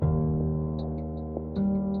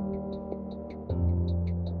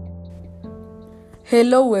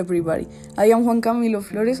Hello everybody, I am Juan Camilo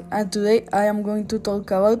Flores and today I am going to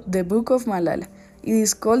talk about the book of Malala. It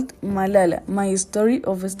is called Malala, my story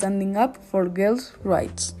of standing up for girls'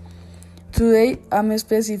 rights. Today I'm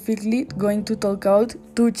specifically going to talk about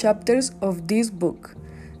two chapters of this book.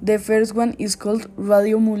 The first one is called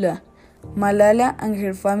Radio Mula. Malala and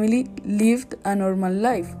her family lived a normal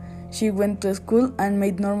life. She went to school and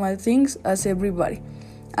made normal things as everybody.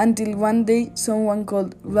 Until one day someone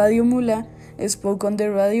called Radio Mula spoke on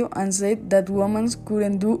the radio and said that women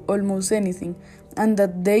couldn't do almost anything and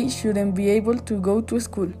that they shouldn't be able to go to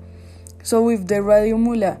school. So if the Radio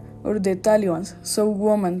Mula or the Taliban saw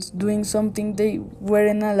women doing something they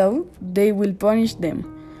weren't allowed, they will punish them,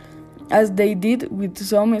 as they did with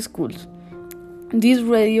some schools. These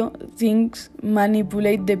radio things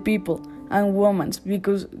manipulate the people and women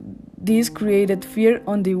because this created fear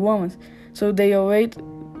on the women, so they obeyed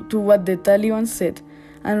to what the Taliban said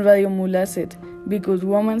and Radio Mula said, because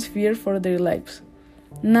women fear for their lives.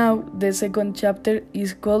 Now, the second chapter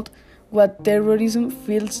is called What Terrorism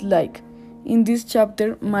Feels Like. In this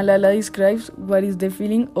chapter, Malala describes what is the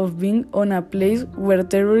feeling of being on a place where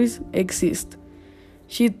terrorists exist.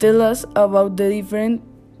 She tells us about the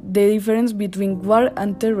difference between war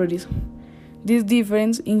and terrorism. This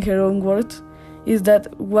difference, in her own words, is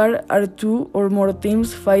that war are two or more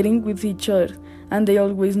teams fighting with each other, and they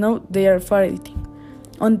always know they are fighting.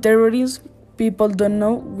 On terrorism, people don't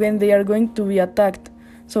know when they are going to be attacked,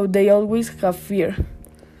 so they always have fear.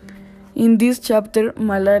 In this chapter,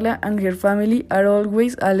 Malala and her family are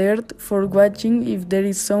always alert for watching if there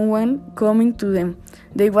is someone coming to them.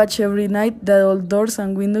 They watch every night that all doors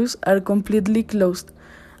and windows are completely closed,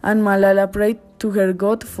 and Malala prayed to her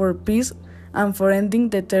God for peace and for ending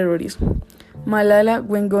the terrorism. Malala,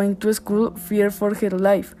 when going to school, feared for her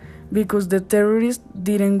life because the terrorists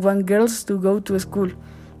didn't want girls to go to school.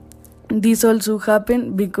 This also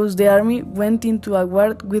happened because the army went into a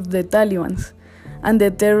war with the Taliban, and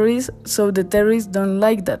the terrorists don't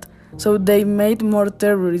like that, so they made more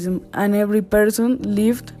terrorism, and every person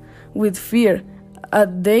lived with fear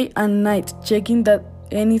at day and night, checking that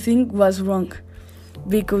anything was wrong,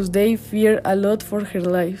 because they fear a lot for her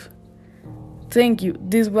life. Thank you,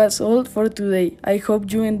 this was all for today. I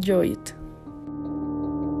hope you enjoy it.